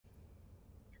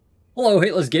Hello,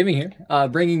 HateLesS Gaming here,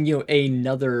 bringing you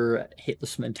another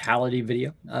HateLesS mentality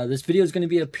video. This video is going to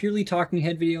be a purely talking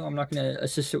head video. I'm not going to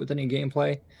assist it with any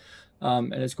gameplay,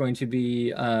 and it's going to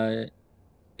be a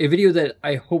video that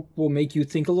I hope will make you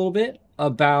think a little bit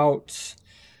about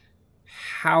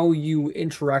how you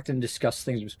interact and discuss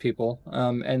things with people.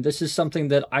 And this is something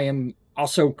that I am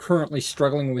also currently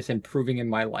struggling with improving in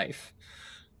my life.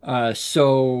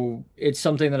 So it's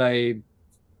something that I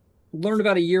learned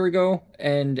about a year ago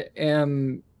and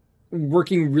am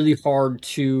working really hard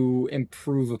to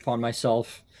improve upon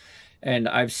myself. And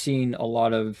I've seen a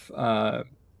lot of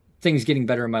things getting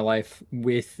better in my life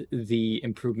with the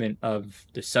improvement of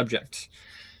the subject.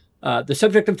 The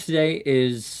subject of today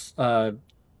is it's going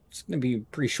to be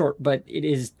pretty short, but it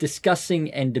is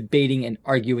discussing and debating and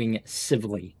arguing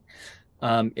civilly.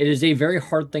 It is a very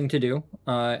hard thing to do,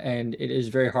 and it is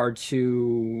very hard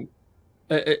to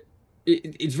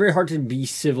it's very hard to be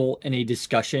civil in a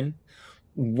discussion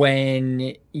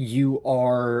when you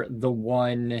are the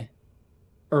one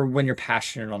or when you're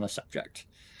passionate on a subject.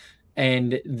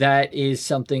 And that is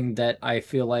something that I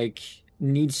feel like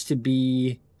needs to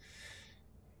be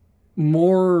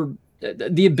more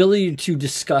the ability to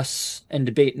discuss and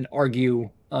debate and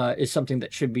argue is something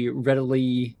that should be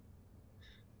readily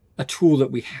a tool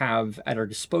that we have at our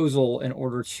disposal in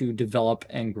order to develop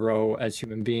and grow as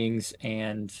human beings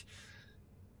and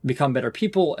become better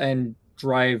people and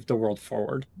drive the world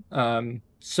forward.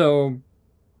 So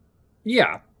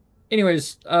yeah.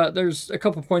 Anyways, there's a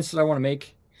couple points that I want to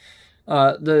make.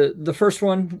 The first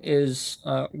one is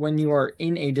when you are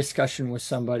in a discussion with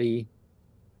somebody,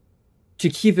 to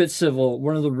keep it civil,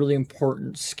 one of the really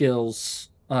important skills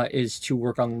is to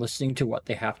work on listening to what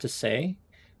they have to say,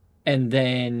 and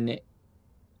then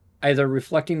either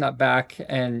reflecting that back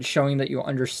and showing that you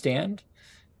understand,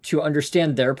 to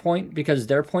understand their point, because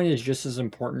their point is just as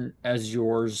important as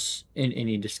yours in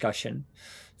any discussion.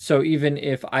 So even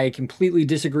if I completely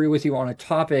disagree with you on a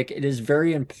topic, it is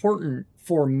very important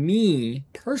for me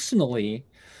personally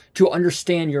to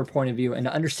understand your point of view and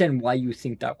to understand why you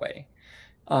think that way.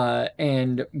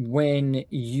 And when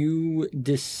you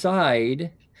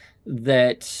decide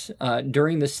that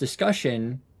during this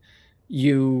discussion,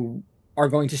 you are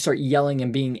going to start yelling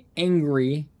and being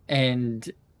angry and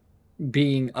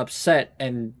being upset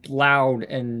and loud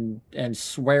and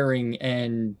swearing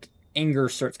and anger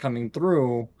starts coming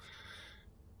through,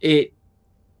 it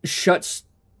shuts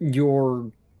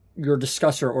your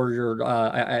discussor or your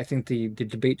I think the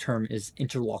debate term is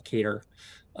interlocutor.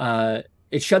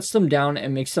 It shuts them down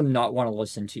and makes them not want to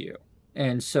listen to you.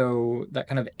 And so that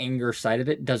kind of anger side of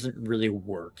it doesn't really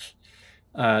work.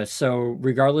 So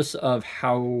regardless of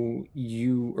how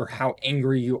you or how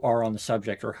angry you are on the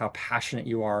subject or how passionate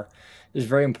you are, it's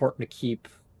very important to keep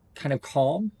kind of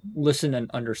calm, listen,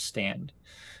 and understand.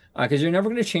 Because you're never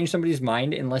going to change somebody's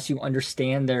mind unless you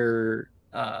understand unless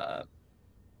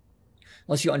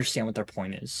you understand what their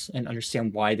point is and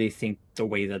understand why they think the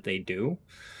way that they do.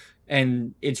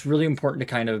 And it's really important to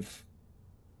kind of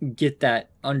get that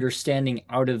understanding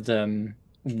out of them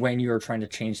when you're trying to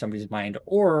change somebody's mind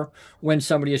or when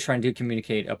somebody is trying to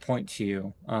communicate a point to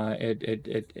you.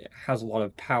 It has a lot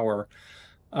of power.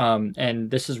 And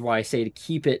this is why I say to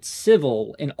keep it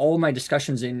civil in all my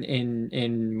discussions,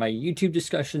 in my YouTube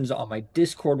discussions, on my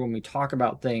Discord when we talk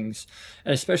about things,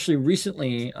 and especially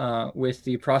recently with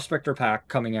the Prospector Pack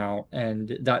coming out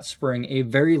and that spurring a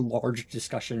very large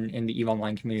discussion in the EVE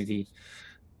Online community.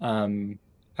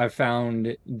 I've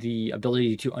found the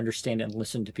ability to understand and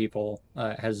listen to people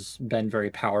has been very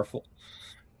powerful.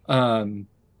 The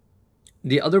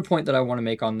other point that I want to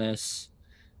make on this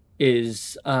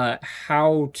is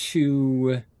how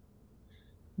to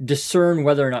discern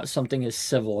whether or not something is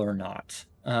civil or not.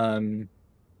 The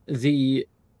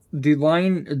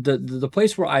line, the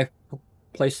place where I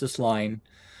place this line,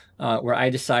 where I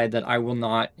decide that I will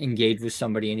not engage with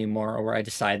somebody anymore, or where I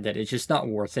decide that it's just not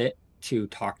worth it to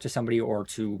talk to somebody or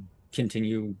to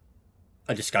continue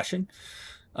a discussion,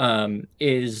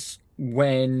 is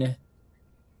when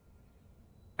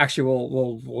actually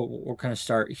we'll kind of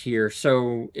start here.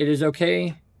 So it is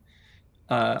okay.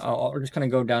 I'll just kind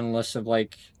of go down a list of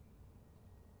like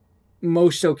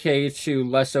most okay to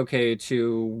less okay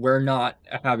to we're not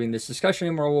having this discussion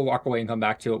anymore. We'll walk away and come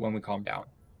back to it when we calm down.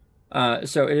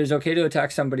 So it is okay to attack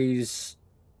somebody's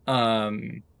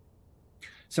idea,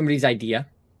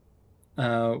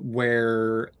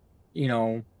 where, you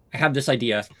know, I have this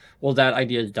idea. Well, that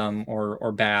idea is dumb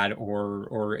or bad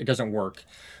or it doesn't work.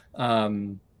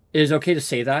 It is okay to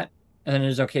say that, and then it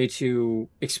is okay to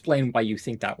explain why you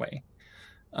think that way.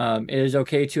 It is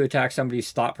okay to attack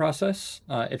somebody's thought process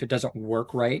if it doesn't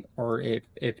work right, or if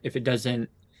it doesn't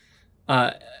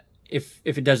uh, if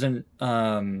it doesn't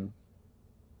kind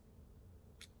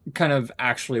of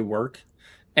actually work.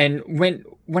 And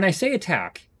when I say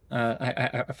attack,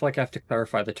 I feel like I have to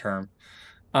clarify the term.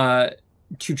 Uh,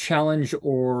 to challenge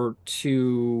or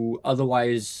to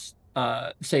otherwise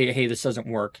say, hey, this doesn't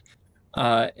work.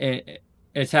 An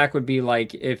attack would be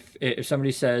like if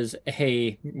somebody says,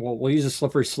 hey, well, we'll use a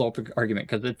slippery slope argument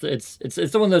because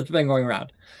it's the one that's been going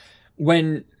around.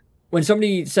 When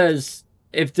somebody says,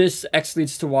 if this X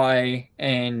leads to Y,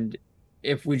 and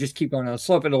if we just keep going on the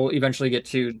slope, it'll eventually get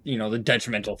to, the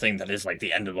detrimental thing that is like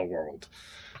the end of the world.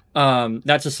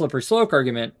 That's a slippery slope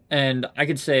argument. And I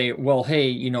could say, well, hey,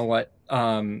 you know what?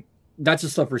 That's a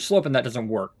slippery slope and that doesn't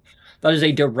work. That is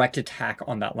a direct attack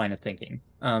on that line of thinking.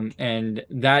 And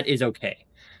that is okay.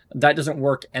 That doesn't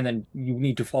work. And then you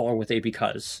need to follow with a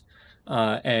because,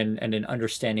 and an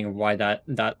understanding of why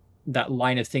that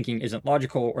line of thinking isn't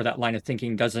logical, or that line of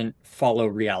thinking doesn't follow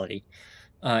reality.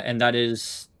 And that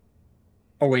is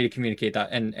a way to communicate that.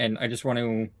 And I just want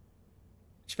to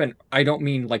I don't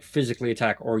mean like physically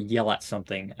attack or yell at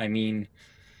something. I mean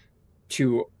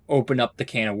to open up the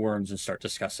can of worms and start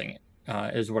discussing it,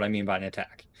 is what I mean by an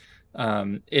attack.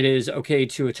 It is okay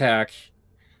to attack,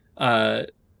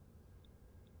 ideas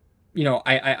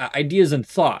and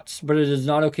thoughts, but it is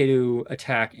not okay to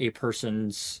attack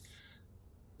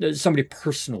somebody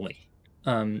personally,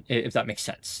 if that makes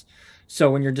sense. So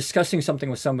when you're discussing something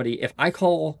with somebody, if I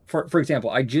call, for example,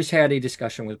 I just had a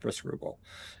discussion with Brisk Rubel,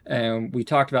 and we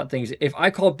talked about things. If I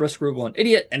called Brisk Rubel an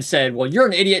idiot and said, well, you're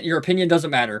an idiot, your opinion doesn't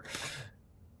matter,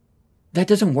 that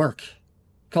doesn't work.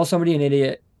 Call somebody an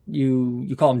idiot,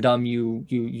 you call them dumb,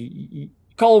 you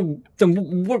call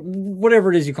them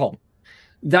whatever it is you call them.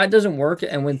 That doesn't work.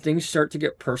 And when things start to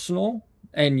get personal,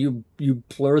 and you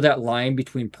blur that line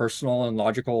between personal and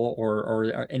logical, or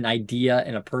an idea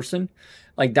and a person,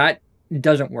 like that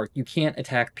doesn't work. You can't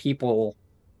attack people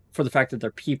for the fact that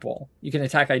they're people. You can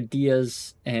attack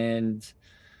ideas and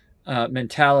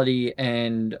mentality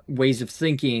and ways of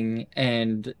thinking,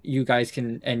 and you guys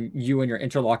can, and you and your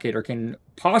interlocutor can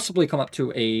possibly come up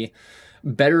to a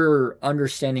better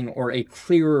understanding or a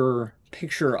clearer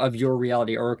picture of your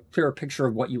reality, or a clearer picture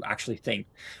of what you actually think,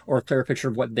 or a clearer picture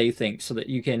of what they think, so that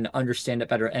you can understand it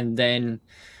better and then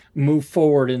move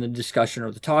forward in the discussion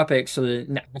or the topic, so that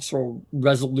an actual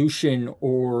resolution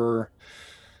or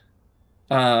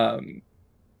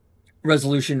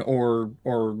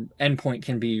endpoint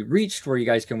can be reached, where you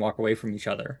guys can walk away from each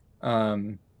other.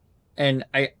 And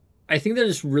I think that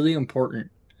is really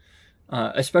important,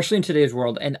 especially in today's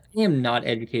world. And I am not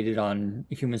educated on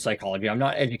human psychology. I'm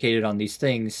not educated on these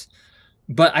things,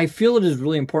 but I feel it is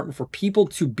really important for people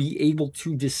to be able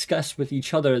to discuss with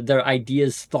each other their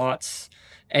ideas, thoughts,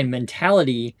 and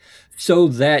mentality, so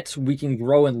that we can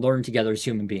grow and learn together as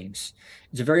human beings.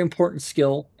 It's a very important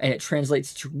skill, and it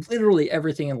translates to literally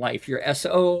everything in life. Your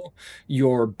SO,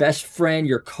 your best friend,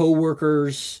 your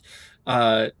coworkers,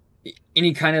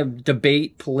 any kind of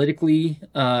debate politically,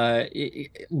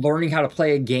 learning how to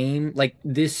play a game. Like,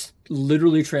 this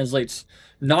literally translates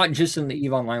not just in the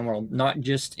EVE Online world, not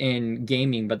just in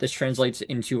gaming, but this translates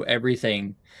into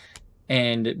everything.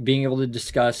 And being able to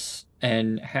discuss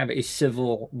and have a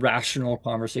civil, rational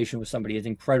conversation with somebody is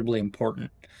incredibly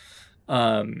important.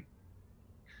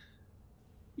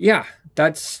 Yeah,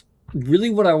 that's really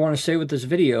what I want to say with this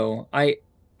video. I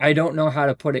don't know how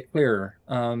to put it clearer.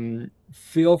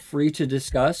 Feel free to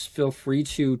discuss. Feel free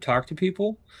to talk to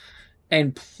people.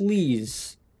 And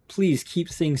please, please keep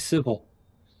things civil.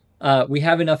 We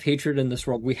have enough hatred in this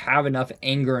world. We have enough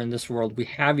anger in this world. We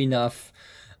have enough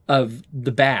of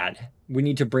the bad. We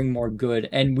need to bring more good.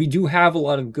 And we do have a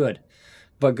lot of good.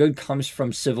 But good comes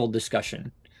from civil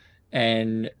discussion.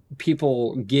 And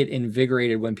people get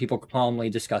invigorated when people calmly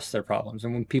discuss their problems,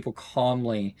 and when people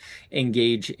calmly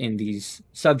engage in these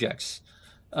subjects.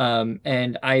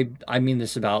 And I mean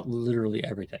this about literally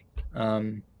everything.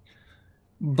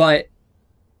 But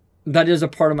that is a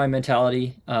part of my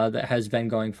mentality that has been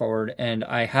going forward. And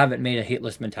I haven't made a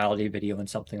HateLesS mentality video in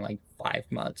something like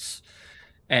 5 months.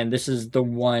 And this is the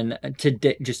one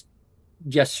today, just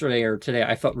yesterday or today,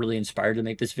 I felt really inspired to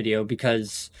make this video,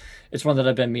 because it's one that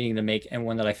I've been meaning to make, and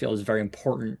one that I feel is very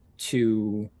important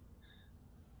to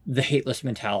the HateLesS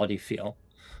mentality feel.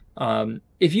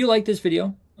 If you like this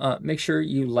video, make sure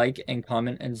you like and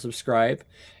comment and subscribe,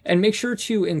 and make sure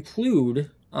to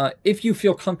include, if you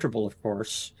feel comfortable, of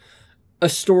course, a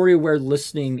story where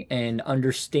listening and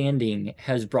understanding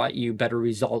has brought you better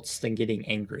results than getting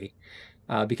angry.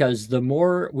 Because the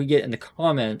more we get in the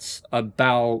comments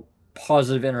about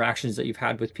positive interactions that you've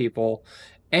had with people,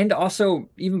 and also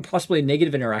even possibly a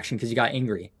negative interaction because you got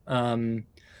angry,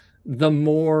 the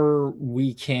more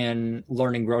we can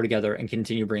learn and grow together and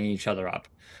continue bringing each other up.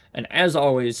 And as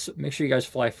always, make sure you guys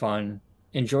fly fun,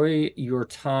 enjoy your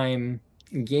time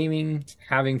gaming,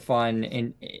 having fun,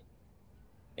 and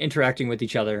interacting with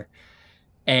each other.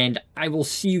 And I will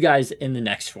see you guys in the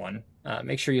next one.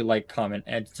 Make sure you like, comment,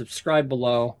 and subscribe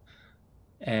below,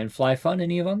 and fly fun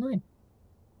and EVE Online.